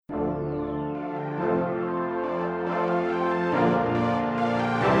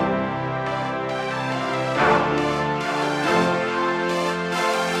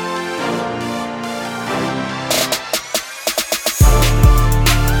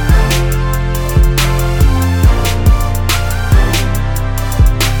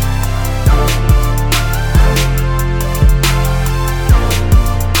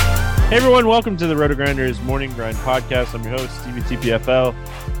everyone. Welcome to the Roto Grinders Morning Grind Podcast. I'm your host, Stevie TPFL.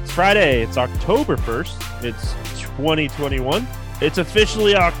 It's Friday. It's October 1st. It's 2021. It's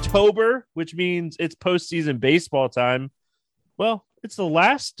officially October, which means it's postseason baseball time. Well, it's the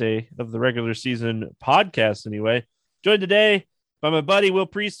last day of the regular season podcast anyway. Joined today by my buddy, Will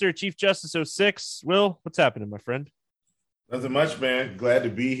Priester, Chief Justice 06. Will, what's happening, my friend? Nothing much, man. Glad to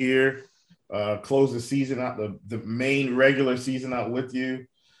be here. Close the season out, the main regular season out with you.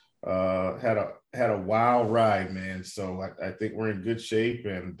 Had a wild ride, man. So I think we're in good shape,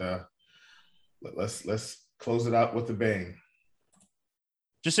 and let's close it out with a bang.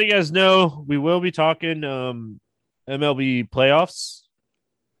 Just so you guys know, we will be talking MLB playoffs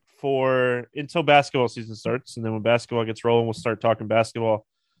until basketball season starts, and then when basketball gets rolling, we'll start talking basketball.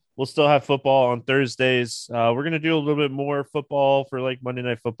 We'll still have football on Thursdays. We're gonna do a little bit more football for like Monday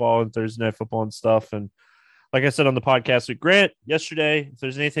Night Football and Thursday Night Football and stuff. And like I said on the podcast with Grant yesterday, if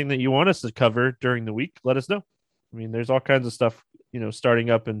there's anything that you want us to cover during the week, let us know. I mean, there's all kinds of stuff, starting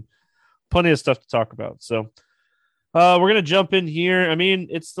up and plenty of stuff to talk about. So we're going to jump in here. I mean,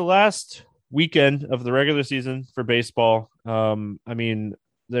 it's the last weekend of the regular season for baseball. I mean,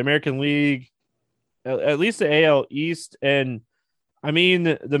 the American League, at least the AL East, and I mean,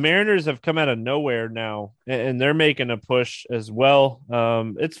 the Mariners have come out of nowhere now, and they're making a push as well.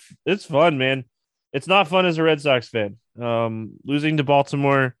 It's fun, man. It's not fun as a Red Sox fan. Losing to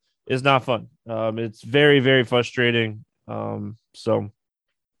Baltimore is not fun. It's very, very frustrating. But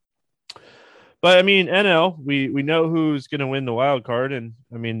I mean, NL, we know who's going to win the wild card, and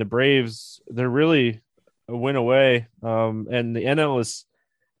I mean the Braves, they're really a win away. And the NL is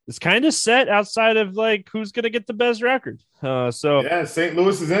kind of set outside of like who's going to get the best record. Yeah, St.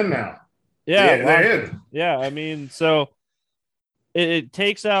 Louis is in now. Yeah, they're in. Yeah, I mean, so it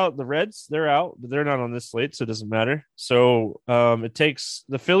takes out the Reds. They're out, but they're not on this slate, so it doesn't matter. So it takes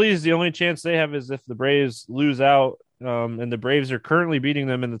the Phillies. The only chance they have is if the Braves lose out, and the Braves are currently beating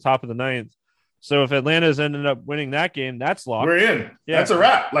them in the top of the ninth. So if Atlanta's ended up winning that game, that's locked. We're in. Yeah. That's a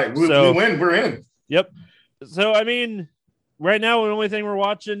wrap. Like we win, we're in. Yep. So I mean, right now the only thing we're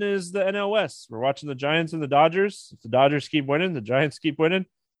watching is the NL West. We're watching the Giants and the Dodgers. If the Dodgers keep winning, the Giants keep winning.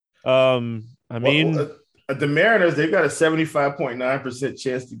 The Mariners, they've got a 75.9%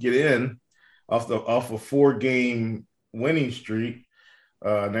 chance to get in off a 4-game winning streak.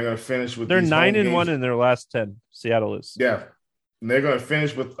 They're going to finish with. They're 9-1 in their last 10. Seattle is. Yeah, and they're going to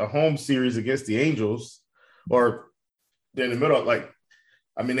finish with a home series against the Angels, or they're in the middle. Like,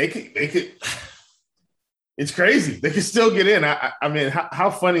 I mean, they could. It's crazy. They could still get in. I mean, how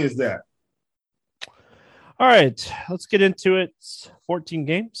funny is that? All right, let's get into it. 14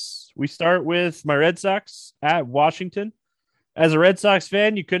 games. We start with my Red Sox at Washington. As a Red Sox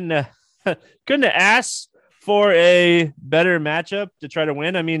fan, you couldn't have asked for a better matchup to try to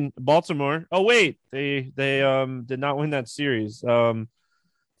win. I mean, Baltimore. Oh wait, they did not win that series.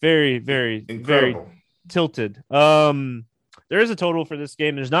 Very, very, incredible. Very tilted. There is a total for this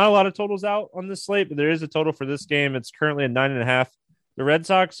game. There's not a lot of totals out on this slate, but there is a total for this game. It's currently at 9.5. The Red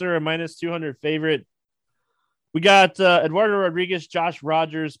Sox are a -200 favorite. We got Eduardo Rodriguez, Josh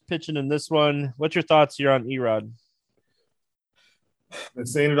Rogers pitching in this one. What's your thoughts here on Erod? Been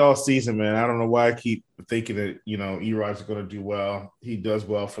saying it all season, man. I don't know why I keep thinking that, Erod's going to do well. He does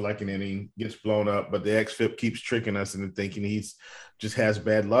well for like an inning, gets blown up, but the XFIP keeps tricking us into thinking he's just has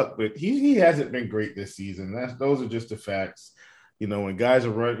bad luck. But he hasn't been great this season. Those are just the facts. When guys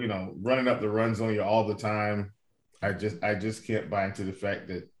are running up the runs on you all the time, I just can't buy into the fact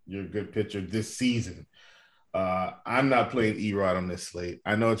that you're a good pitcher this season. I'm not playing Erod on this slate.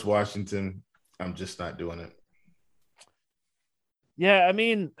 I know it's Washington. I'm just not doing it. Yeah, I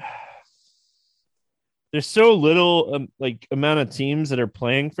mean, there's so little amount of teams that are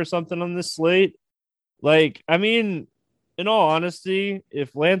playing for something on this slate. Like, I mean, in all honesty,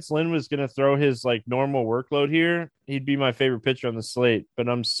 if Lance Lynn was going to throw his like normal workload here, he'd be my favorite pitcher on the slate. But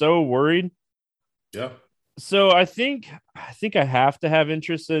I'm so worried. Yeah. So I think I have to have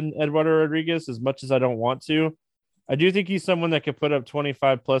interest in Eduardo Rodriguez as much as I don't want to. I do think he's someone that could put up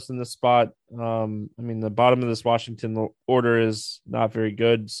 25 plus in this spot. I mean, the bottom of this Washington order is not very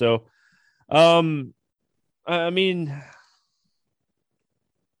good. So, I mean,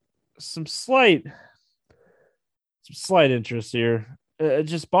 some slight interest here.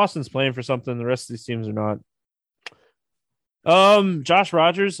 Just Boston's playing for something. The rest of these teams are not. Josh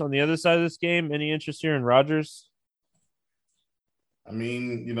Rogers on the other side of this game. Any interest here in Rogers? I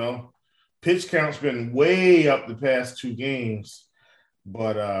mean, pitch count's been way up the past 2 games,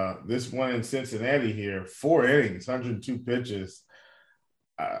 but this one in Cincinnati here, 4 innings, 102 pitches.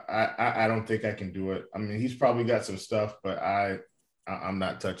 I don't think I can do it. I mean, he's probably got some stuff, but I'm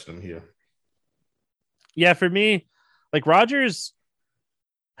not touching him here. Yeah, for me, like Rogers,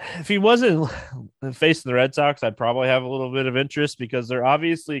 if he wasn't facing the Red Sox, I'd probably have a little bit of interest because they're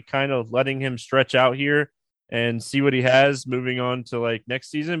obviously kind of letting him stretch out here and see what he has moving on to like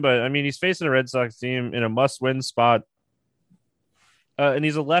next season. But I mean, he's facing a Red Sox team in a must-win spot, and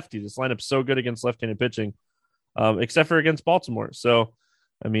he's a lefty. This lineup's so good against left-handed pitching, except for against Baltimore. So,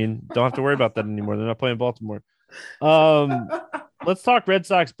 I mean, don't have to worry about that anymore. They're not playing Baltimore. Um, let's talk Red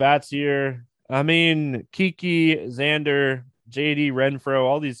Sox bats here. I mean, Kiki, Xander, JD, Renfro,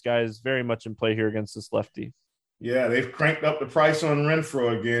 all these guys very much in play here against this lefty. Yeah, they've cranked up the price on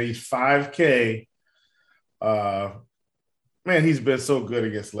Renfro again. He's 5K. Uh, man, he's been so good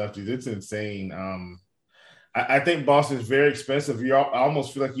against lefties. It's insane. I think Boston's very expensive. I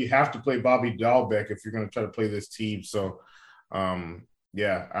almost feel like you have to play Bobby Dahlbeck if you're going to try to play this team. So,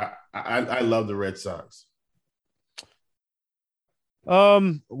 yeah, I love the Red Sox.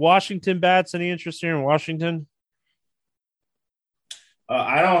 Washington bats. Any interest here in Washington?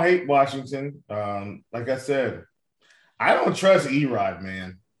 I don't hate Washington. Like I said, I don't trust Erod,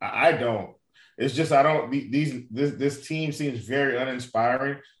 man. I don't. It's just I don't. This team seems very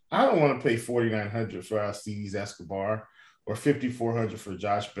uninspiring. I don't want to pay 4,900 for Alcides Escobar or 5,400 for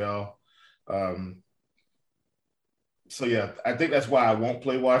Josh Bell. Um, so yeah, I think that's why I won't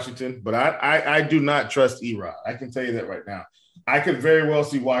play Washington. But I do not trust Erod. I can tell you that right now. I could very well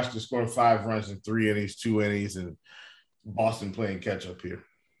see Washington scoring 5 runs in 3 innings, 2 innings, and Boston playing catch up here.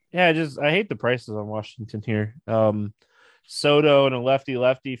 Yeah, I hate the prices on Washington here. Soto and a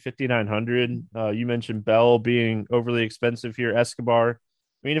lefty 5,900. You mentioned Bell being overly expensive here. Escobar.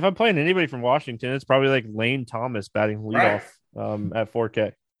 I mean, if I'm playing anybody from Washington, it's probably like Lane Thomas batting leadoff at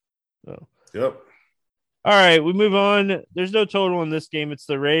 4K. So. Yep. All right, we move on. There's no total in this game. It's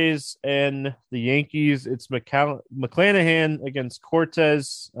the Rays and the Yankees. It's McClanahan against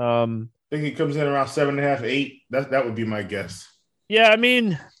Cortez. I think he comes in around 7.5, 8. That would be my guess. Yeah, I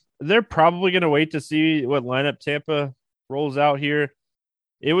mean, they're probably going to wait to see what lineup Tampa rolls out here.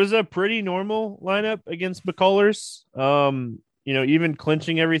 It was a pretty normal lineup against McCullers. Even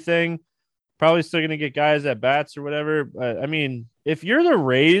clinching everything, probably still going to get guys at bats or whatever. But I mean, if you're the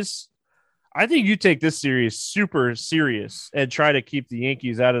Rays, I think you take this series super serious and try to keep the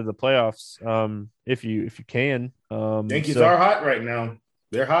Yankees out of the playoffs. If you can. Yankees are hot right now.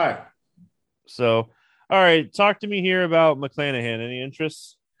 They're hot. So, all right, talk to me here about McClanahan. Any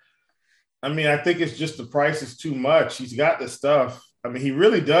interest? I mean, I think it's just the price is too much. He's got the stuff. I mean, he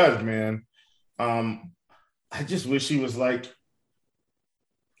really does, man. I just wish he was like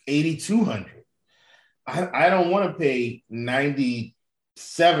 8,200. I don't want to pay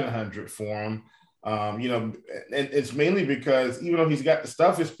 9,700 for him. And it's mainly because even though he's got the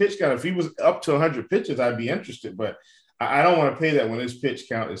stuff, his pitch count, if he was up to 100 pitches, I'd be interested. But I don't want to pay that when his pitch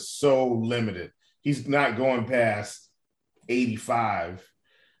count is so limited. He's not going past 85.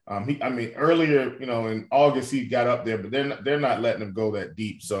 Earlier, in August he got up there, but they're not letting him go that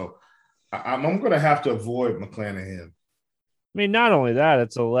deep. So I'm going to have to avoid McClanahan. I mean, not only that,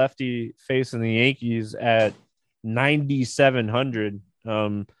 it's a lefty facing the Yankees at 9,700.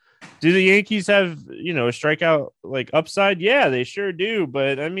 Do the Yankees have, a strikeout like upside? Yeah, they sure do.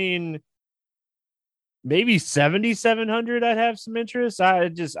 But I mean, maybe 7,700, I'd have some interest. I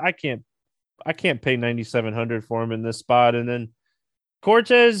can't pay 9,700 for him in this spot. And then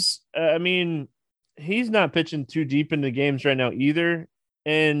Cortez, I mean, he's not pitching too deep into games right now either.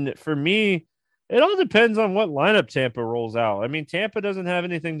 And for me, it all depends on what lineup Tampa rolls out. I mean, Tampa doesn't have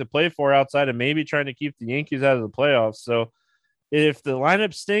anything to play for outside of maybe trying to keep the Yankees out of the playoffs. So if the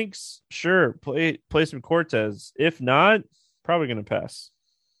lineup stinks, sure, play some Cortez. If not, probably going to pass.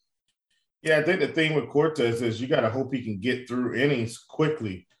 Yeah, I think the thing with Cortez is you got to hope he can get through innings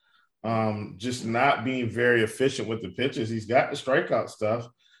quickly. Just not being very efficient with the pitches. He's got the strikeout stuff.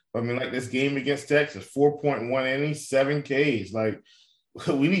 I mean, like this game against Texas, 4.1 innings, 7 Ks. Like,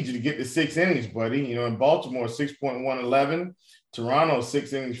 we need you to get to 6 innings, buddy. In Baltimore, 6.111. Toronto,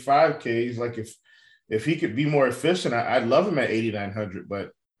 6 innings, 5 Ks. Like, if he could be more efficient, I'd love him at 8,900,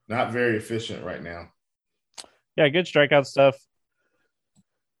 but not very efficient right now. Yeah, good strikeout stuff.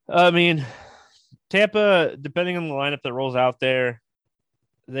 I mean, Tampa, depending on the lineup that rolls out there,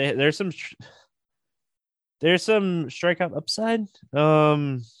 there's some strikeout upside.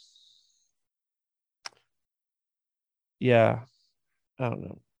 Yeah, I don't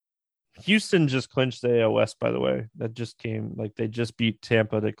know. Houston just clinched the AL West, by the way. That just came, like, they just beat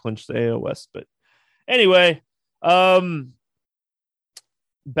Tampa to clinch the AL West. But anyway, bats in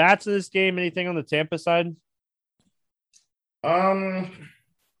this game. Anything on the Tampa side? I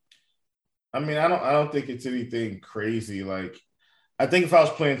mean, I don't think it's anything crazy. Like, I think if I was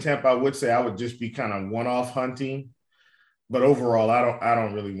playing Tampa, I would say I would just be kind of one-off hunting. But overall, I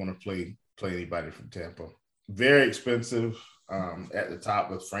don't really want to play anybody from Tampa. Very expensive at the top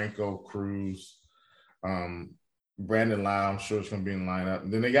with Franco, Cruz, Brandon Lau. I'm sure it's going to be in the lineup.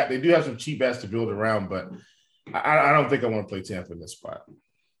 And then they do have some cheap bats to build around, but I don't think I want to play Tampa in this spot.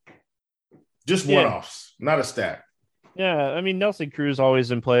 Just one-offs, not a stack. Yeah, I mean, Nelson Cruz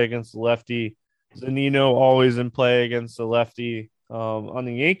always in play against the lefty. Zanino always in play against the lefty. On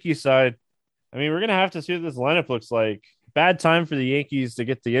the Yankees side, I mean, we're going to have to see what this lineup looks like. Bad time for the Yankees to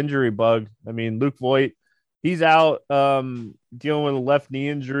get the injury bug. I mean, Luke Voit, he's out dealing with a left knee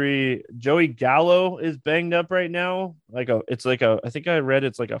injury. Joey Gallo is banged up right now. I think I read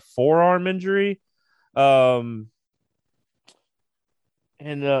it's like a forearm injury. And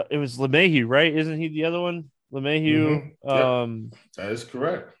it was LeMahieu, right? Isn't he the other one? LeMahieu, Yep. That is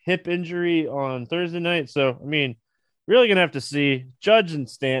correct. hip injury on Thursday night. So, I mean, really gonna have to see Judge and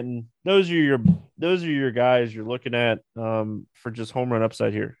Stanton. Those are your guys you're looking at for just home run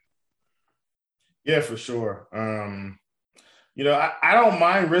upside here. Yeah, for sure. I don't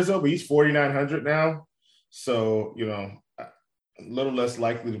mind Rizzo, but he's 4,900 now, so a little less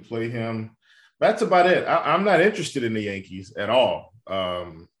likely to play him. That's about it. I'm not interested in the Yankees at all.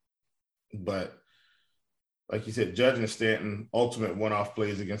 But like you said, Judge and Stanton, ultimate one-off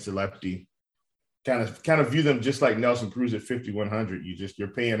plays against the lefty. Kind of view them just like Nelson Cruz at 5,100. You're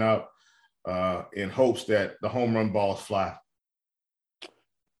paying up in hopes that the home run balls fly.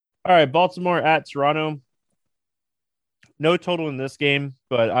 All right, Baltimore at Toronto. No total in this game,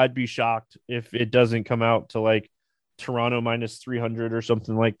 but I'd be shocked if it doesn't come out to like Toronto minus 300 or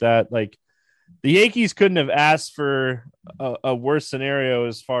something like that. Like the Yankees couldn't have asked for a worse scenario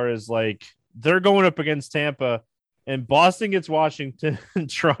as far as like they're going up against Tampa and Boston gets Washington and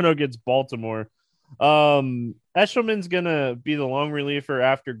Toronto gets Baltimore. Eshelman's going to be the long reliever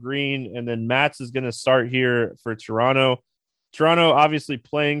after Green, and then Matz is going to start here for Toronto. Toronto obviously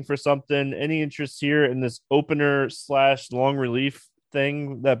playing for something. Any interest here in this opener / long relief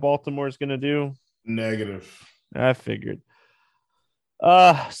thing that Baltimore is going to do? Negative. I figured.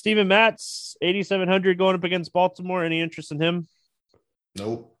 Steven Matz, 8,700 going up against Baltimore. Any interest in him?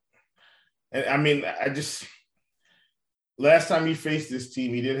 Nope. And I mean, last time he faced this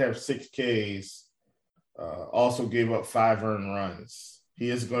team, he did have 6 Ks. Also gave up 5 earned runs. He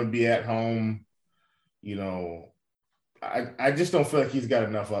is going to be at home. I just don't feel like he's got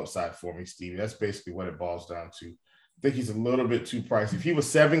enough upside for me, Stevie. That's basically what it boils down to. I think he's a little bit too pricey. If he was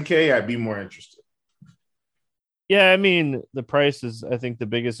 7K, I'd be more interested. Yeah, I mean, the price is, I think, the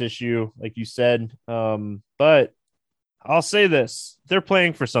biggest issue, like you said. But I'll say this. They're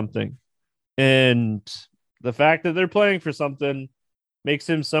playing for something. And the fact that they're playing for something makes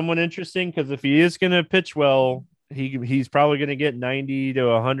him somewhat interesting because if he is going to pitch well, he's probably going to get 90 to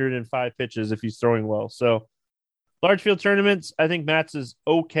 105 pitches if he's throwing well. So large field tournaments, I think Matt's is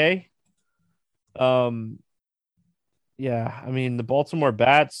okay. Yeah, I mean, the Baltimore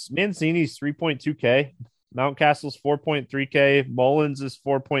Bats, Mancini's 3.2K. Mountcastle's 4.3K. Mullins is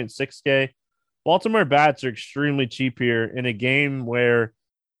 4.6K. Baltimore Bats are extremely cheap here in a game where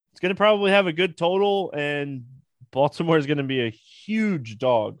it's going to probably have a good total, and Baltimore is going to be a huge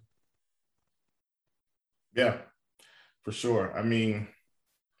dog. Yeah, for sure. I mean,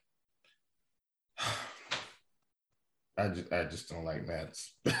 I just don't like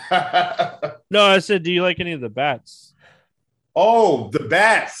Bats. No, I said, do you like any of the Bats? Oh, the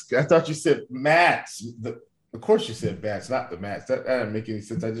Bats. I thought you said Mats. Of course you said Bats, not the Mats. That didn't make any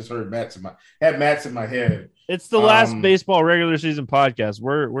sense. I just heard Mats had Mats in my head. It's the last baseball regular season podcast.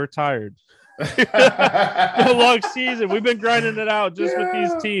 We're tired. A long season. We've been grinding it out just with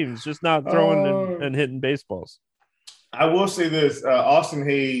these teams, just not throwing and hitting baseballs. I will say this, Austin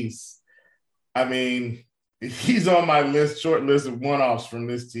Hayes, I mean, he's on my short list of one-offs from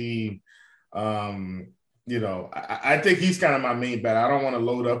this team. I think he's kind of my main bet. I don't want to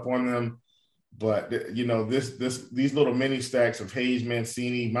load up on them, but these little mini stacks of Hayes,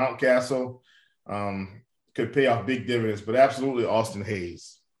 Mancini, Mountcastle could pay off big dividends, but absolutely Austin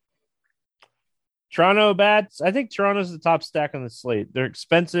Hayes. Toronto Bats, I think Toronto's the top stack on the slate. They're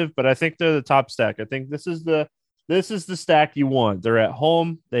expensive, but I think they're the top stack. I think this is the stack you want. They're at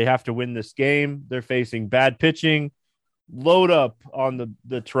home. They have to win this game. They're facing bad pitching. Load up on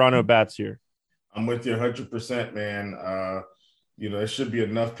the Toronto Bats here. I'm with you 100%, man. There should be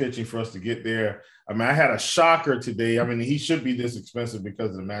enough pitching for us to get there. I mean, I had a shocker today. I mean, he should be this expensive because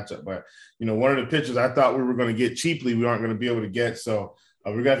of the matchup. But, one of the pitchers I thought we were going to get cheaply, we aren't going to be able to get. So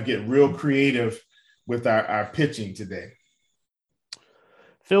we're going to get real creative with our pitching today.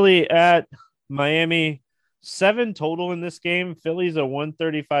 Philly at Miami. 7 total in this game. Philly's a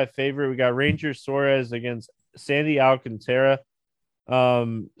 135 favorite. We got Ranger Suarez against Sandy Alcantara.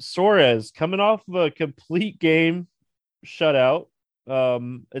 Suarez coming off of a complete game shutout.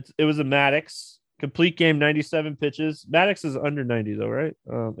 It was a Maddox complete game, 97 pitches. Maddox is under 90 though, right?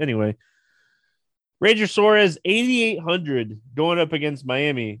 Anyway, Ranger Suarez 8,800 going up against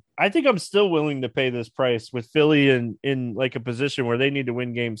Miami. I think I'm still willing to pay this price with Philly in like a position where they need to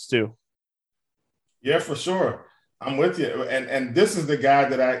win games too. Yeah, for sure. I'm with you. And this is the guy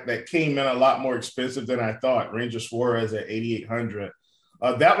that came in a lot more expensive than I thought. Ranger Suarez at 8,800.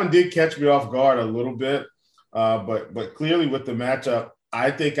 That one did catch me off guard a little bit. But clearly with the matchup,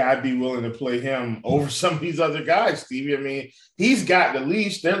 I think I'd be willing to play him over some of these other guys, Stevie. I mean, he's got the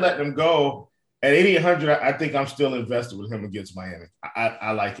leash. They're letting him go. At 8,800, I think I'm still invested with him against Miami.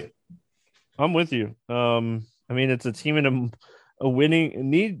 I like it. I'm with you. I mean, it's a team in a winning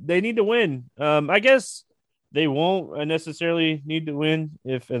need. They need to win. I guess they won't necessarily need to win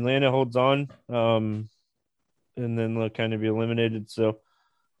if Atlanta holds on. And then they'll kind of be eliminated. So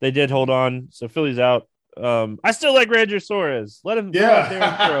they did hold on. So Philly's out. I still like Ranger Suarez. Let him go out there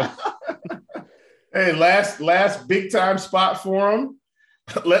and throw. Hey, last big time spot for him.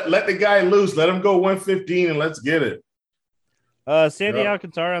 Let the guy loose. Let him go 115 and let's get it. Sandy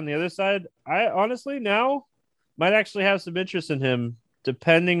Alcantara on the other side. I honestly now might actually have some interest in him,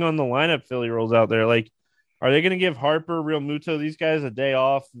 depending on the lineup Philly rolls out there. Like, are they going to give Harper, Real Muto, these guys a day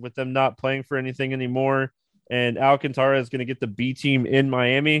off with them not playing for anything anymore? And Alcantara is going to get the B team in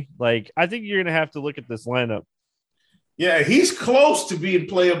Miami. Like, I think you're going to have to look at this lineup. Yeah, he's close to being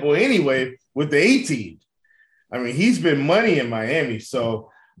playable anyway with the A team. I mean, he's been money in Miami.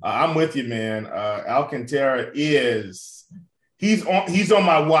 So I'm with you, man. Alcantara he's on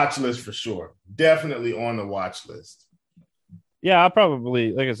my watch list for sure. Definitely on the watch list. Yeah, I'll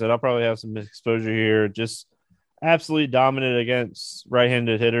probably have some exposure here. Just absolutely dominant against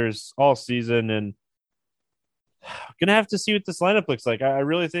right-handed hitters all season, and gonna have to see what this lineup looks like. I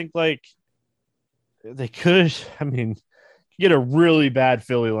really think like they could. I mean, get a really bad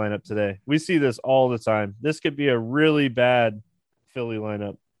Philly lineup today. We see this all the time. This could be a really bad Philly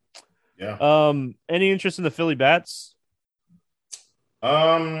lineup. Yeah. Any interest in the Philly bats?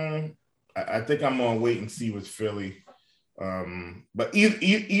 I think I'm gonna wait and see with Philly. But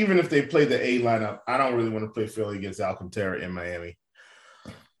even if they play the A lineup, I don't really want to play Philly against Alcantara in Miami.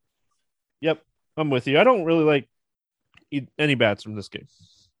 Yep, I'm with you. I don't really like any bats from this game.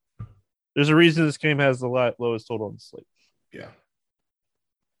 There's a reason this game has the lowest total on the slate. Yeah.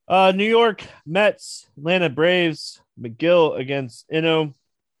 New York Mets, Atlanta Braves, McGill against Inno.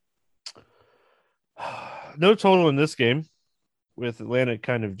 No total in this game, with Atlanta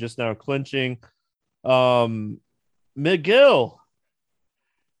kind of just now clinching. McGill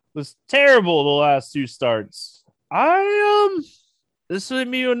was terrible the last 2 starts. This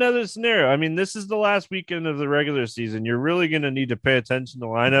would be another scenario. I mean, this is the last weekend of the regular season. You're really going to need to pay attention to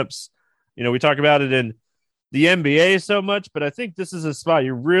lineups. You know, we talk about it in the NBA so much, but I think this is a spot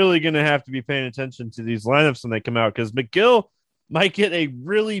you're really going to have to be paying attention to these lineups when they come out, because McGill might get a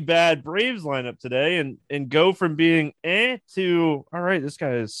really bad Braves lineup today and go from being to, all right, this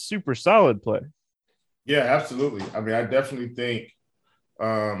guy is super solid play. Yeah, absolutely. I mean, I definitely think,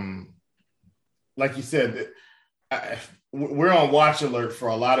 like you said, we're on watch alert for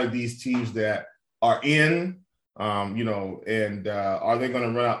a lot of these teams that are in, and are they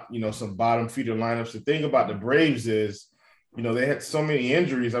going to run out, some bottom feeder lineups? The thing about the Braves is, they had so many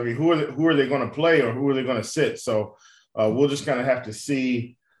injuries. I mean, who are they going to play, or who are they going to sit? So we'll just kind of have to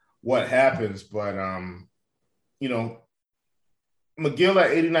see what happens. But, McGill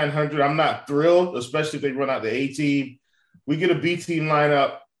at 8,900, I'm not thrilled, especially if they run out the A team. We get a B team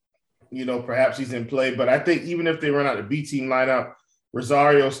lineup, perhaps he's in play. But I think even if they run out the B team lineup,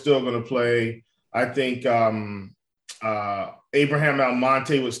 Rosario's still going to play. I think Abraham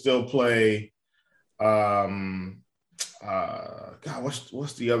Almonte would still play. God,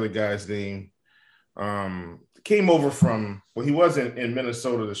 what's the other guy's name? Came over from, he wasn't in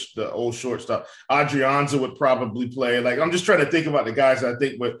Minnesota, the old shortstop. Adrianza would probably play. Like, I'm just trying to think about the guys I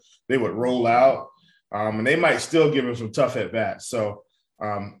think they would roll out. And they might still give him some tough at-bats. So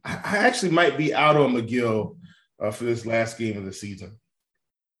I actually might be out on McGill for this last game of the season.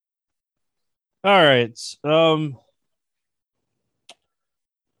 All right. I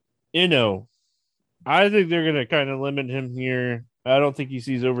think they're going to kind of limit him here. I don't think he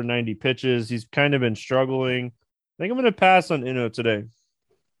sees over 90 pitches. He's kind of been struggling. I think I'm going to pass on Inno today.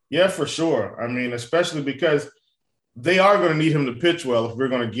 Yeah, for sure. I mean, especially because they are going to need him to pitch well if we're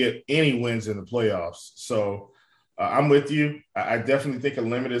going to get any wins in the playoffs. So I'm with you. I definitely think a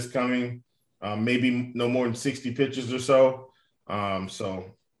limit is coming. maybe no more than 60 pitches or so.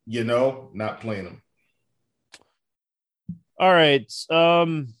 So, not playing them. All right.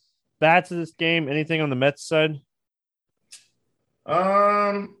 Bats of this game. Anything on the Mets side?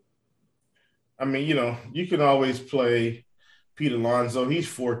 Um, I mean, you can always play Pete Alonso. He's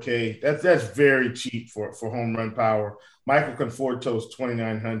 4K. That's very cheap for home run power. Michael Conforto's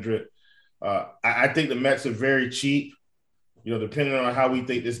 2,900. I think the Mets are very cheap. Depending on how we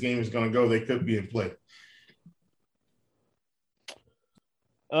think this game is going to go, they could be in play.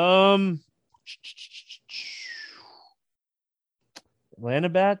 Um, Atlanta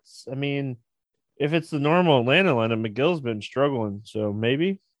bats. I mean, if it's the normal Atlanta lineup, McGill's been struggling, so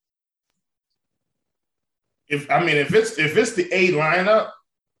maybe. If it's the A lineup,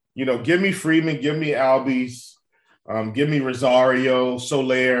 give me Freeman, give me Albies, give me Rosario,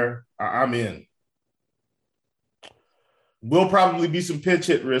 Soler. I'm in. Will probably be some pitch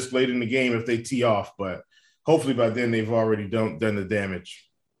hit risk late in the game if they tee off, but hopefully by then they've already done the damage.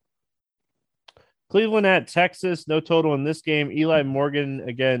 Cleveland at Texas, no total in this game. Eli Morgan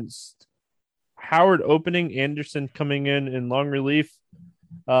against Howard opening, Anderson coming in long relief.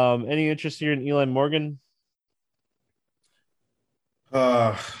 Any interest here in Eli Morgan?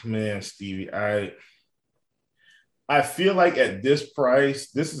 Man, Stevie, I feel like at this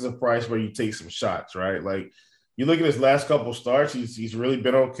price, this is a price where you take some shots, right? Like you look at his last couple starts, he's really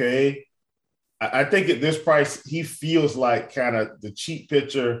been okay. I think at this price, he feels like kind of the cheap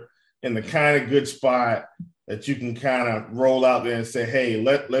pitcher in the kind of good spot that you can kind of roll out there and say, hey,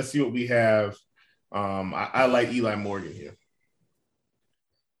 let's see what we have. I like Eli Morgan here.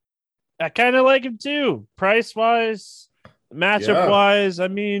 I kind of like him too. Price wise, matchup wise. I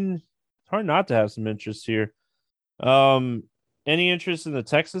mean, it's hard not to have some interest here. Any interest in the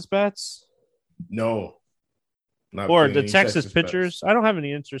Texas bats? No. Or the Texas pitchers? Bats. I don't have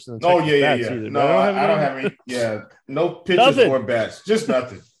any interest in the Texas bats either. No, I don't have any. Yeah, no pitchers or bats. Just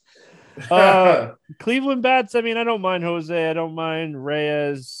nothing. Cleveland bats. I mean, I don't mind Jose. I don't mind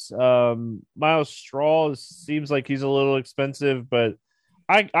Reyes. Miles Straw seems like he's a little expensive, but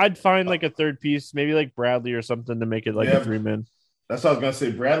I'd find like a third piece, maybe like Bradley or something to make it like a 3-man. That's what I was gonna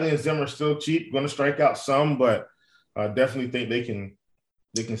say. Bradley and Zimmer are still cheap, going to strike out some, but I definitely think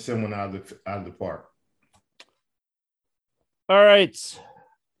they can send one out of the park. All right.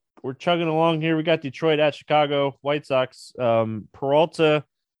 We're chugging along here. We got Detroit at Chicago, White Sox. Peralta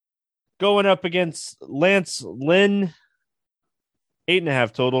going up against Lance Lynn,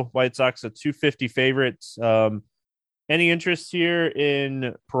 8.5 total. White Sox a 250 favorites. Any interest here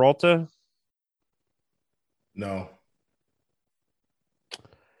in Peralta? No.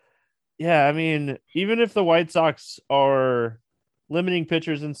 Yeah, I mean, even if the White Sox are limiting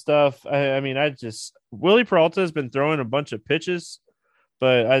pitchers and stuff, Willie Peralta has been throwing a bunch of pitches,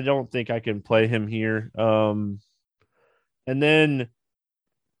 but I don't think I can play him here. And then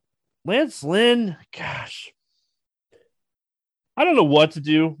Lance Lynn, gosh, I don't know what to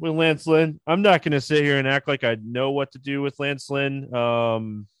do with Lance Lynn. I'm not going to sit here and act like I know what to do with Lance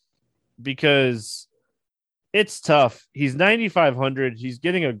Lynn, because it's tough. He's 9,500. He's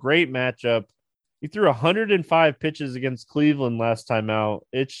getting a great matchup. He threw 105 pitches against Cleveland last time out.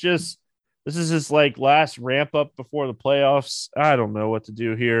 It's just, this is his like last ramp up before the playoffs. I don't know what to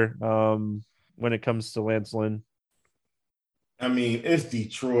do here when it comes to Lance Lynn. I mean, it's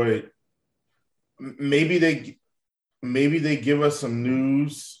Detroit. Maybe they give us some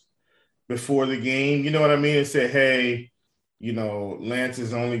news before the game. You know what I mean? And say, hey, Lance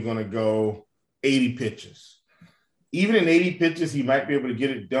is only going to go 80 pitches. Even in 80 pitches, he might be able to get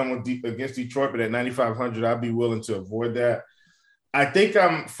it done against Detroit, but at 9,500, I'd be willing to avoid that. I think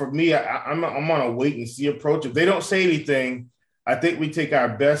I'm on a wait and see approach. If they don't say anything, I think we take our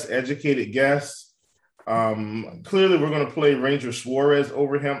best educated guess. Clearly, we're going to play Ranger Suarez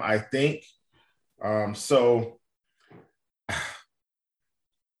over him, I think. So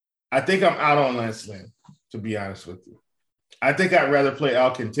I think I'm out on Lance Lynn, to be honest with you. I think I'd rather play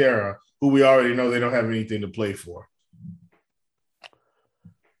Alcantara, who we already know they don't have anything to play for.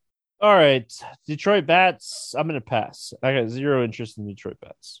 All right. Detroit bats, I'm going to pass. I got zero interest in Detroit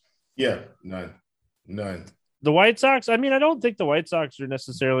bats. Yeah, none. The White Sox, I mean, I don't think the White Sox are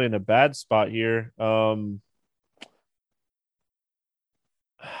necessarily in a bad spot here.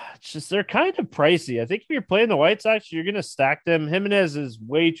 It's just they're kind of pricey. I think if you're playing the White Sox, you're going to stack them. Jimenez is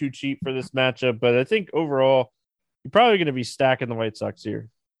way too cheap for this matchup, but I think overall, you're probably going to be stacking the White Sox here.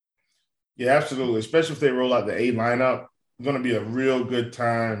 Yeah, absolutely. Especially if they roll out the A lineup, it's going to be a real good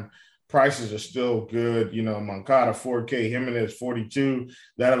time. Prices are still good. Moncada 4K, Jimenez 42.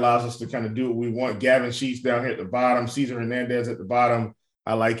 That allows us to kind of do what we want. Gavin Sheets down here at the bottom, Cesar Hernandez at the bottom.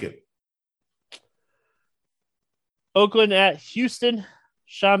 I like it. Oakland at Houston.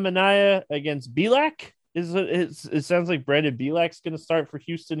 Sean Manaea against Belak. It sounds like Brandon Belak's going to start for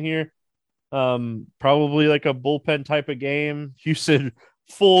Houston here. Probably like a bullpen type of game. Houston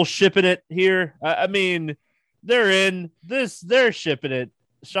full shipping it here. I mean, they're in this. They're shipping it.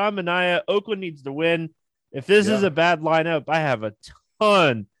 Sean Manaea. Oakland needs to win. If this is Yeah. a bad lineup, I have a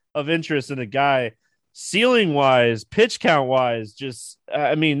ton of interest in a guy. Ceiling wise, pitch count wise, just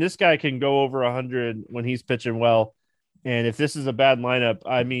I mean, this guy can go over 100 when he's pitching well. And if this is a bad lineup,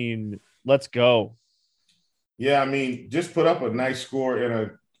 I mean, let's go. Yeah, I mean, just put up a nice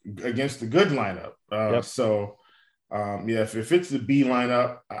score against a good lineup. Yep. Yeah, if it's the B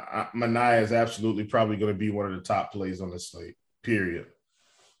lineup, Manaea is absolutely probably going to be one of the top plays on the slate. Period.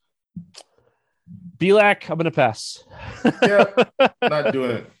 Belak, I'm gonna pass. Yeah, not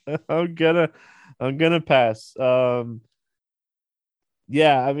doing it. I'm gonna pass.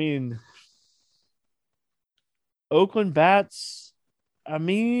 Yeah, I mean, Oakland bats. I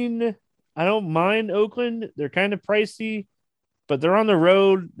mean, I don't mind Oakland. They're kind of pricey, but they're on the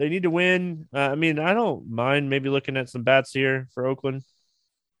road. They need to win. I mean, I don't mind maybe looking at some bats here for Oakland.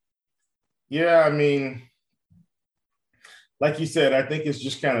 Yeah, I mean, like you said, I think it's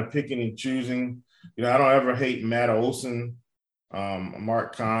just kind of picking and choosing. I don't ever hate Matt Olson,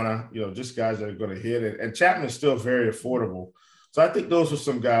 Mark Canha, just guys that are going to hit it. And Chapman is still very affordable. So I think those are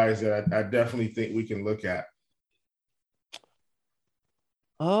some guys that I definitely think we can look at.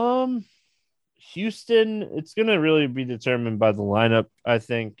 Houston, it's gonna really be determined by the lineup. I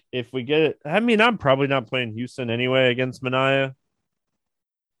think if we get it, I mean, I'm probably not playing Houston anyway against Manaea.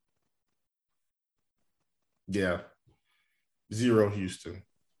 Yeah, 0 Houston.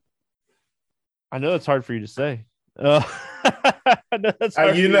 I know it's hard for you to say. That's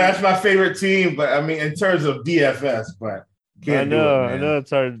my favorite team, but I mean, in terms of DFS, but can't do it, man. I know it's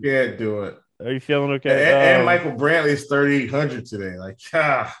hard. Can't do it. Are you feeling okay? And Michael Brantley is 3,800 today. Like,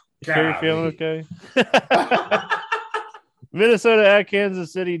 are you feeling okay? Minnesota at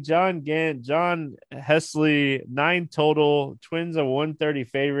Kansas City. John Gant, John Hesley, 9 total. Twins a 130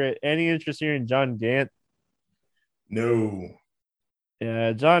 favorite. Any interest here in John Gant? No.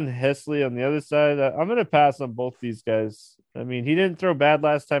 Yeah, John Hesley on the other side. I'm going to pass on both these guys. I mean, he didn't throw bad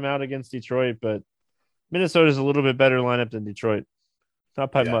last time out against Detroit, but Minnesota's a little bit better lineup than Detroit.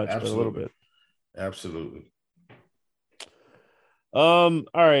 Not by much, absolutely. but a little bit. Absolutely. All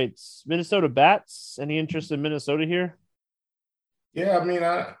right. Minnesota bats. Any interest in Minnesota here? Yeah, I mean,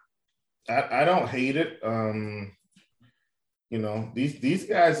 I don't hate it. These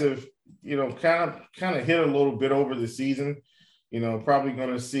guys have, kind of hit a little bit over the season. Probably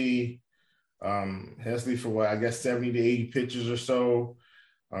going to see Hesley for what I guess 70 to 80 pitches or so.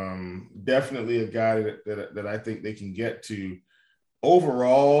 Definitely a guy that I think they can get to.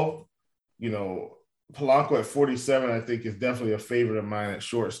 Overall, Polanco at 47, I think is definitely a favorite of mine at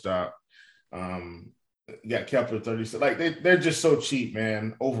shortstop. Got Kepler 36. Like they're just so cheap,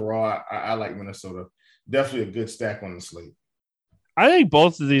 man. Overall, I like Minnesota. Definitely a good stack on the slate. I think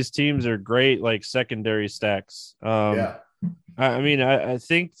both of these teams are great, like secondary stacks. Yeah. I mean, I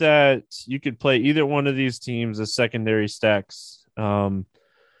think that you could play either one of these teams as secondary stacks. Like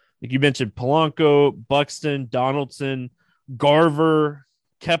you mentioned, Polanco, Buxton, Donaldson, Garver,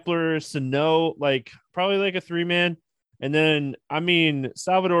 Kepler, Sano, like probably like a 3-man. And then, I mean,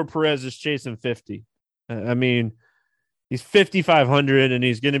 Salvador Perez is chasing 50. I mean, he's 5,500 and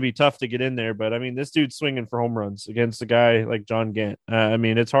he's going to be tough to get in there. But I mean, this dude's swinging for home runs against a guy like John Gant. I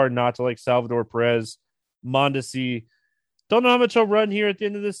mean, it's hard not to like Salvador Perez, Mondesi. Don't know how much he'll run here at the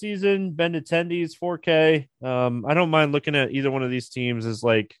end of the season. Benintendi's 4K. I don't mind looking at either one of these teams as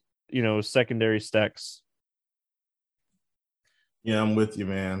like, secondary stacks. Yeah, I'm with you,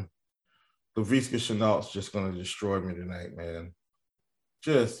 man. Laviska Chenault's just going to destroy me tonight, man.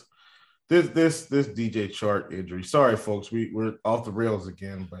 Just this DJ Chark injury. Sorry, folks, we're off the rails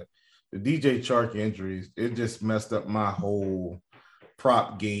again, but the DJ Chark injuries, it just messed up my whole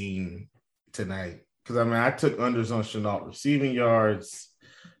prop game tonight. Because, I mean, I took unders on Chenault receiving yards,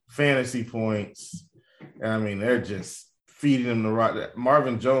 fantasy points. And, I mean, they're just feeding him the right.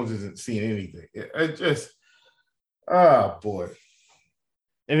 Marvin Jones isn't seeing anything. It just, oh, boy.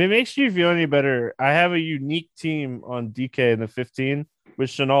 If it makes you feel any better, I have a unique team on DK in the 15 with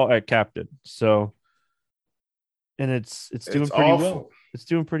Chenault at captain. So, and it's doing pretty awful. Well. It's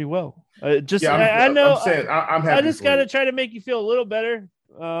doing pretty well. I know. I'm saying I'm happy. I just got to try to make you feel a little better.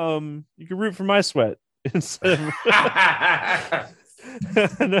 You can root for my sweat instead of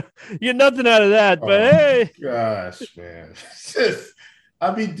you get nothing out of that, but hey, gosh, man,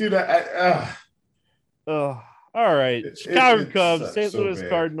 I mean, dude, all right, Chicago Cubs, St. Louis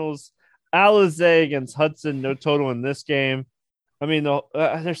Cardinals. Alizé against Hudson, no total in this game. I mean,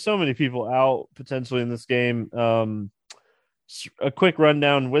 there's so many people out potentially in this game. A quick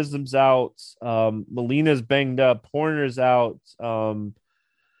rundown: Wisdom's out, Molina's banged up, Horner's out,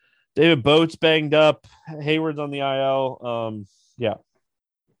 David Boat's banged up, Hayward's on the IL. Yeah,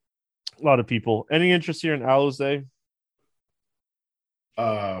 a lot of people. Any interest here in Alizé?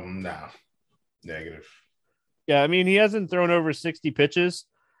 No, negative. Yeah, I mean, he hasn't thrown over 60 pitches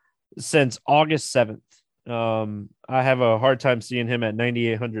since August 7th. I have a hard time seeing him at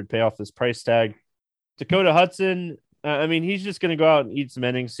 9,800 pay off this price tag. Dakota Hudson, I mean, he's just going to go out and eat some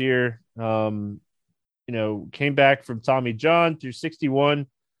innings here. Came back from Tommy John through 61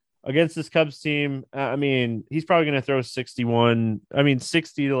 against this Cubs team. I mean, he's probably going to throw 60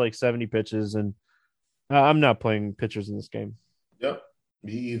 to like 70 pitches. And I'm not playing pitchers in this game. Yep,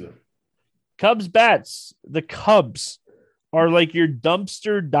 me either. Cubs bats. The Cubs are like your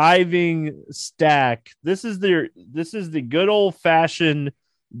dumpster diving stack. This is the good old fashioned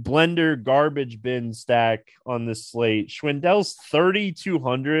blender garbage bin stack on this slate. Schwindel's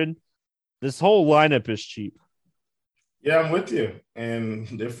 3,200. This whole lineup is cheap. Yeah, I'm with you. And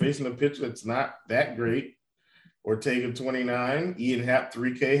they're facing a pitcher that's not that great. Ortega 29, Ian Happ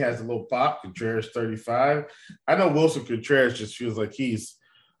 3K has a little pop. Contreras 35. I know Wilson Contreras just feels like he's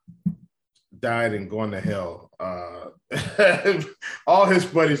died and gone to hell. All his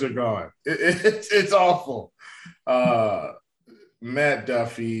buddies are gone. It's awful. Matt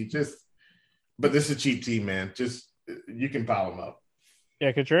Duffy, but this is a cheap team, man. Just you can pile them up.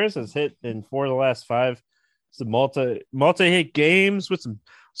 Yeah, Contreras has hit in 4 of the last 5. Some multi-hit games with some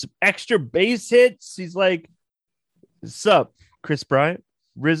extra base hits. He's like, sup, Chris Bryant,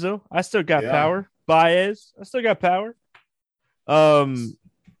 Rizzo. I still got power. Baez, I still got power.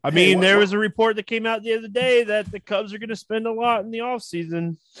 There was a report that came out the other day that the Cubs are going to spend a lot in the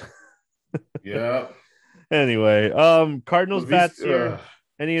offseason. Yeah. Anyway, Cardinals bats here.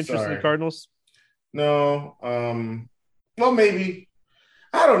 Any interest in the Cardinals? No. Well, maybe.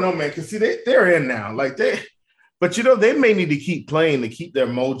 I don't know, man. Because see, they're in now. But they may need to keep playing to keep their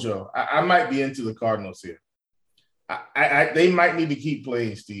mojo. I might be into the Cardinals here. They might need to keep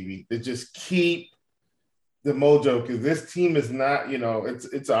playing, Stevie. To just keep the mojo, because this team is not,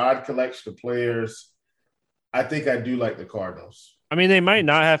 it's an odd collection of players. I think I do like the Cardinals. I mean, they might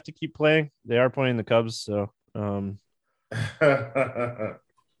not have to keep playing. They are playing the Cubs, so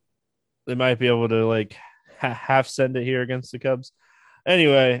they might be able to half send it here against the Cubs.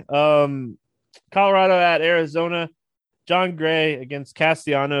 Anyway, Colorado at Arizona. John Gray against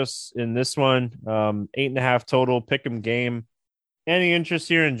Castellanos in this one. 8.5 total. Pick'em game. Any interest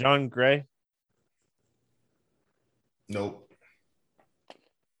here in John Gray? Nope.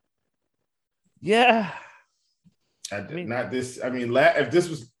 Yeah. Not this. I mean, if this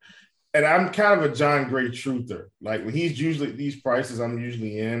was, and I'm kind of a John Gray truther. Like when he's usually at these prices, I'm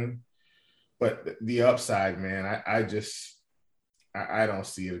usually in. But the upside, man, I don't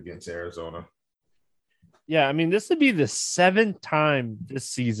see it against Arizona. Yeah, I mean, this would be the 7th time this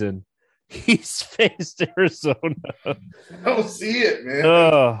season he's faced Arizona. I don't see it, man.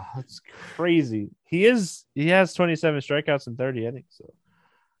 Oh, that's crazy. He has 27 strikeouts in 30 innings. So,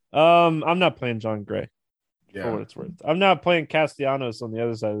 I'm not playing John Gray for what it's worth. I'm not playing Castellanos on the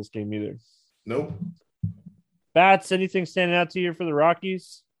other side of this game either. Nope. Bats, anything standing out to you for the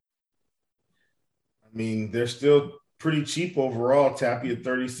Rockies? I mean, they're still pretty cheap overall. Tappy at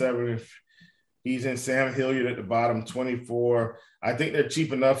 37. If he's in, Sam Hilliard at the bottom, 24. I think they're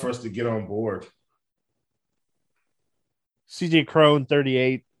cheap enough for us to get on board. CJ Crone,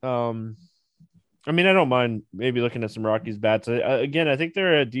 38. I mean, I don't mind maybe looking at some Rockies bats. Again, I think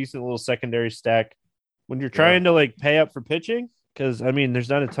they're a decent little secondary stack when you're trying to pay up for pitching. Because I mean, there's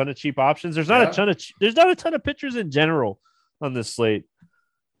not a ton of cheap options. There's not a ton of pitchers in general on this slate.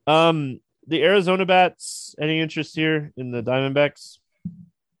 The Arizona bats. Any interest here in the Diamondbacks?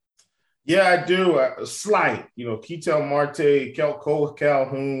 Yeah, I do. Slight, Ketel Marte, Cole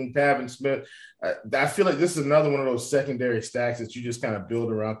Calhoun, Pavin Smith. I feel like this is another one of those secondary stacks that you just kind of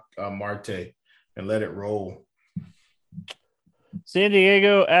build around Marte and let it roll. San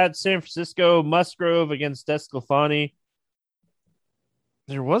Diego at San Francisco. Musgrove against Desclafani.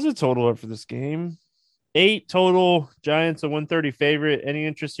 There was a total up for this game. 8 total. Giants a 130 favorite. Any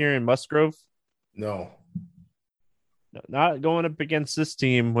interest here in Musgrove? No, not going up against this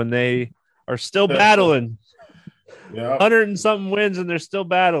team when they are still battling. 100 and something wins and they're still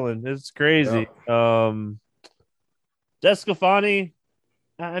battling. It's crazy. Desclafani,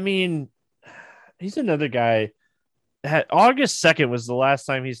 I mean, he's another guy. August 2nd was the last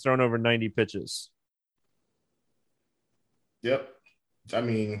time he's thrown over 90 pitches. Yep. I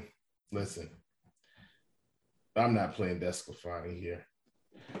mean, Listen, I'm not playing Desclafani here.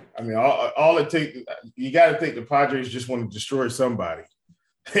 I mean, all it takes, you got to think the Padres just want to destroy somebody.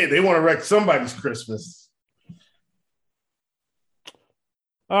 They want to wreck somebody's Christmas.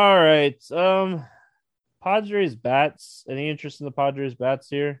 All right. Padres bats. Any interest in the Padres bats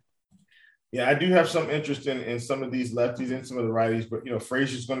here? Yeah, I do have some interest in some of these lefties and some of the righties, but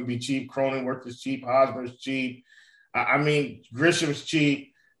Frazier's going to be cheap. Cronenworth is cheap. Hosmer's cheap. I mean, Grisham's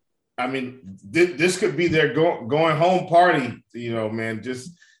cheap. I mean, this could be their going home party. Man,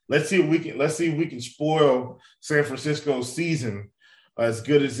 just let's see if we can spoil San Francisco's season as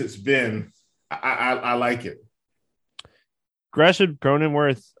good as it's been. I like it. Gresham,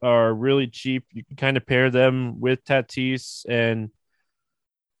 Cronenworth are really cheap. You can kind of pair them with Tatis and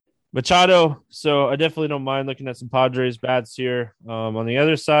Machado. So I definitely don't mind looking at some Padres bats here. On the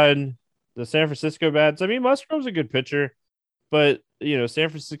other side, the San Francisco bats. I mean, Musgrove's a good pitcher, but San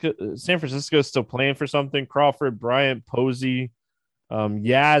Francisco is still playing for something. Crawford, Bryant, Posey,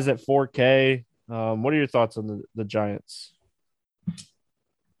 Yaz at 4K. What are your thoughts on the Giants?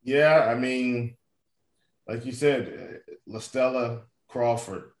 Yeah, I mean, like you said, LaStella,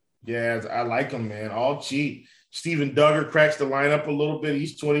 Crawford. Yeah, I like them, man. All cheap. Steven Duggar cracks the lineup a little bit.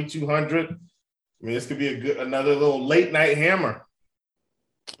 He's 2,200. I mean, this could be another little late night hammer.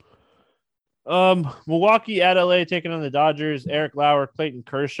 Milwaukee at LA taking on the Dodgers. Eric Lauer, Clayton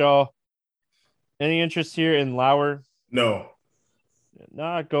Kershaw. Any interest here in Lauer? No.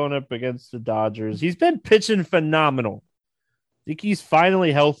 Not going up against the Dodgers. He's been pitching phenomenal. I think he's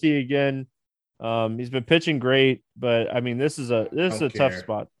finally healthy again. He's been pitching great, but I mean, this is a tough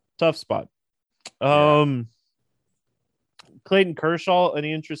spot. Tough spot. Yeah. Clayton Kershaw,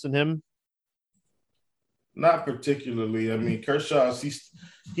 any interest in him? Not particularly. I mean, Kershaw,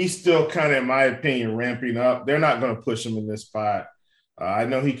 he's still kind of, in my opinion, ramping up. They're not going to push him in this spot. I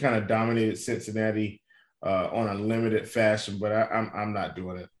know he kind of dominated Cincinnati on a limited fashion, but I'm not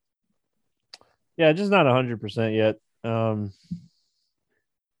doing it. Yeah, just not 100% yet. I'm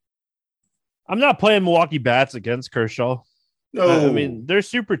not playing Milwaukee bats against Kershaw. No. I mean, they're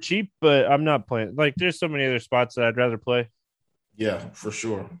super cheap, but I'm not playing. Like, there's so many other spots that I'd rather play. Yeah, for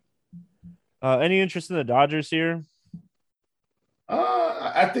sure. Any interest in the Dodgers here?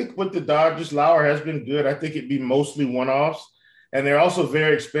 I think with the Dodgers, Lauer has been good. I think it'd be mostly one-offs, and they're also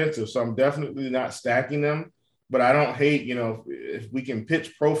very expensive, so I'm definitely not stacking them. But I don't hate, if we can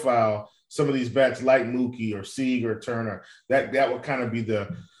pitch profile some of these bats like Mookie or Sieg or Turner, that would kind of be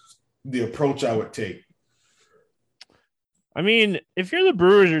the approach I would take. I mean, if you're the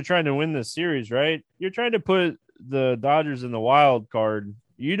Brewers, you're trying to win this series, right? You're trying to put the Dodgers in the wild card.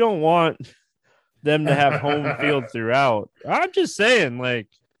 You don't want them to have home field throughout. I'm just saying, like,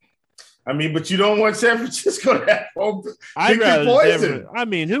 I mean, but you don't want San Francisco to have home. I'd rather. I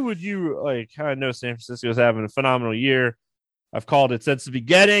mean, who would you like? I know San Francisco's having a phenomenal year. I've called it since the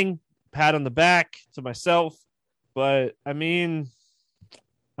beginning. Pat on the back to myself, but I mean,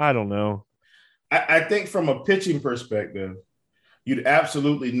 I don't know. I think from a pitching perspective, you'd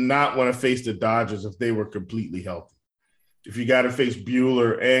absolutely not want to face the Dodgers if they were completely healthy. If you got to face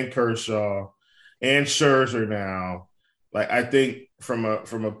Buehler and Kershaw and Scherzer now, like, I think from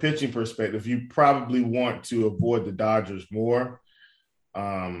a pitching perspective, you probably want to avoid the Dodgers more.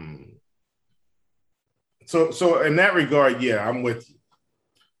 So in that regard, yeah, I'm with you.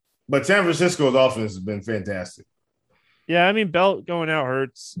 But San Francisco's offense has been fantastic. Yeah, I mean, Belt going out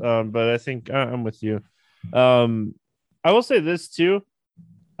hurts, but I think I'm with you. I will say this too.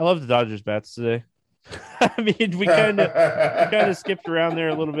 I love the Dodgers bats today. I mean, we kind of skipped around there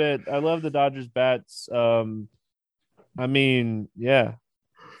a little bit. I love the Dodgers bats. I mean, yeah.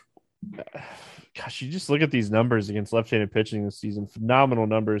 Gosh, you just look at these numbers against left-handed pitching this season. Phenomenal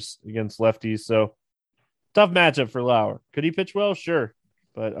numbers against lefties. So tough matchup for Lauer. Could he pitch well? Sure.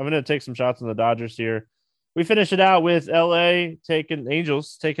 But I'm going to take some shots on the Dodgers here. We finish it out with LA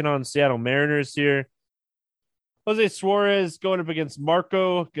Angels taking on Seattle Mariners here. Jose Suarez going up against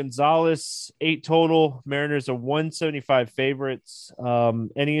Marco Gonzalez, 8 total. Mariners are 175 favorites.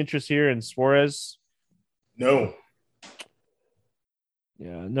 Any interest here in Suarez? No.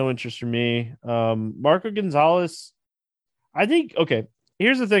 Yeah, no interest for me. Marco Gonzalez, I think, okay,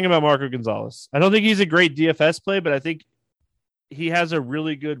 here's the thing about Marco Gonzalez. I don't think he's a great DFS play, but I think he has a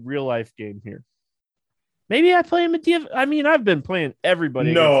really good real-life game here. Maybe I play him at DFS. I mean, I've been playing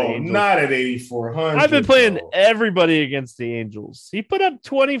everybody against the Angels. No, not at 8,400. I've been playing everybody against the Angels. He put up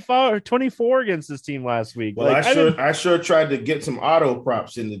 25 or 24 against this team last week. Well, like, I sure tried to get some auto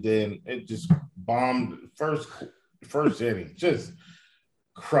props in today, and it just bombed first inning. Just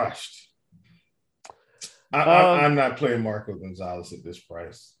crushed. I'm not playing Marco Gonzalez at this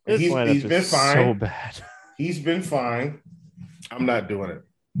price. This lineup He's is been so fine. bad. He's been fine. I'm not doing it.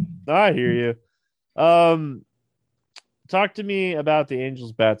 I hear you. Talk to me about the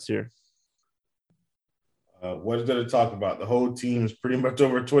Angels bats here. What is there to talk about? The whole team is pretty much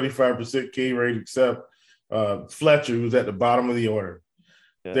over 25% K rate, except Fletcher, who's at the bottom of the order.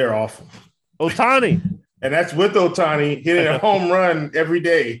 Yeah. They're awful. Ohtani. And that's with Ohtani hitting a home run every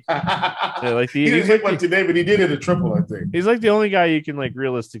day. Yeah, he didn't hit one today, but he did hit a triple, I think. He's like the only guy you can like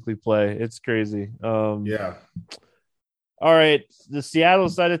realistically play. It's crazy. Yeah. All right. The Seattle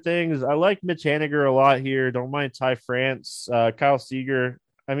side of things, I like Mitch Haniger a lot here. Don't mind Ty France, Kyle Seager.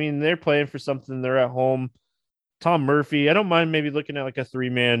 I mean, they're playing for something. They're at home. Tom Murphy. I don't mind maybe looking at like a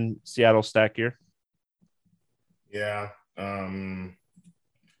 3-man Seattle stack here. Yeah. I'm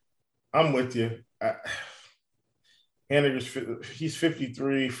with you. Haniger's he's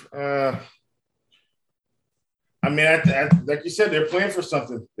 53. I mean, like you said, they're playing for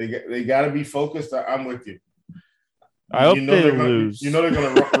something. They got to be focused. I'm with you. I hope they lose. They're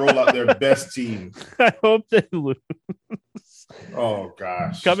going to roll out their best team. I hope they lose. Oh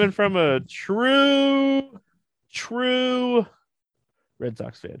gosh, coming from a true Red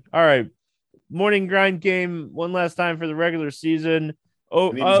Sox fan. All right, morning grind game one last time for the regular season.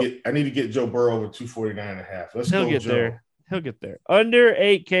 I need to get Joe Burrow over 249.5. He'll get Joe. There. He'll get there. Under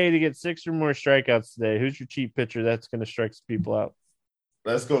 8K to get 6 or more strikeouts today. Who's your cheap pitcher that's going to strike some people out?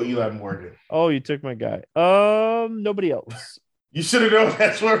 Let's go Eli Morgan. Oh, you took my guy. Nobody else. You should have known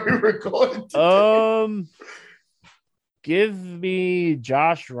that's where we were going today. Give me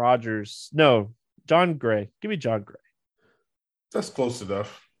Josh Rogers. No, John Gray. Give me John Gray. That's close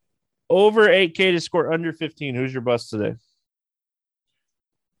enough. Over 8K to score under 15. Who's your bust today?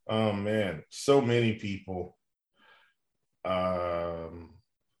 Oh, man. So many people.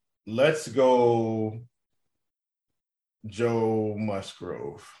 Let's go Joe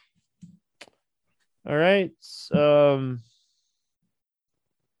Musgrove. All right.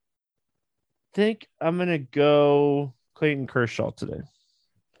 Think I'm going to go Clayton Kershaw today.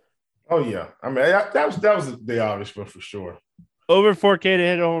 Oh, yeah. I mean, that was the obvious one for sure. Over 4K to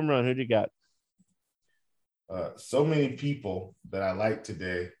hit a home run. Who do you got? So many people that I like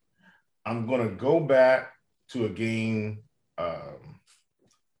today. I'm going to go back to a game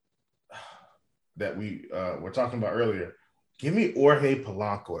that we were talking about earlier. Give me Jorge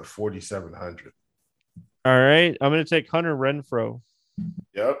Polanco at 4,700. All right. I'm going to take Hunter Renfroe.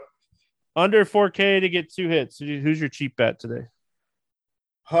 Yep. Under 4K to get 2 hits. Who's your cheap bet today?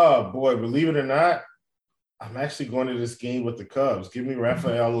 Oh, boy. Believe it or not, I'm actually going to this game with the Cubs. Give me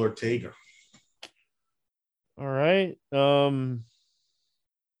Rafael Ortega. All right.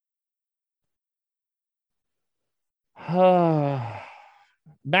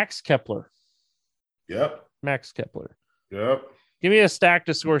 Max Kepler. Yep. Max Kepler. Yep. Give me a stack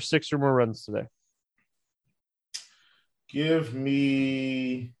to score 6 or more runs today. Give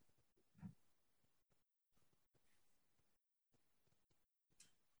me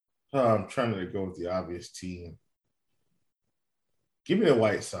I'm trying to go with the obvious team. Give me the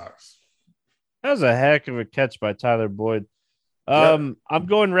White Sox. That was a heck of a catch by Tyler Boyd. I'm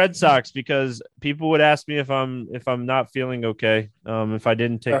going Red Sox because people would ask me if I'm not feeling okay. If I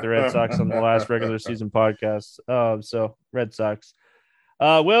didn't take the Red Sox on the last regular season podcast. So Red Sox.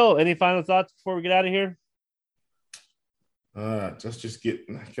 Will, any final thoughts before we get out of here? Just get.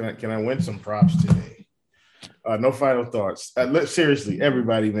 Can I win some props today? No final thoughts. Seriously,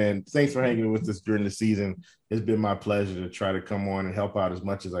 everybody, man, thanks for hanging with us during the season. It's been my pleasure to try to come on and help out as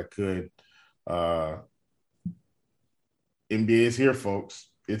much as I could. NBA is here, folks.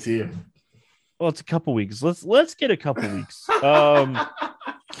 It's here. Well, it's a couple weeks. Let's get a couple weeks.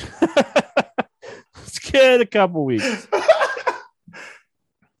 Let's get a couple weeks.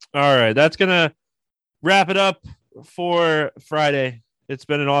 All right, that's gonna wrap it up for Friday. It's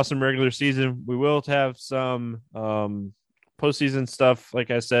been an awesome regular season. We will have some postseason stuff,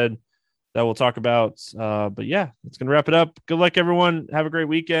 like I said, that we'll talk about. But yeah, it's gonna wrap it up. Good luck, everyone. Have a great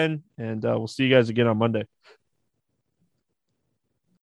weekend, and we'll see you guys again on Monday.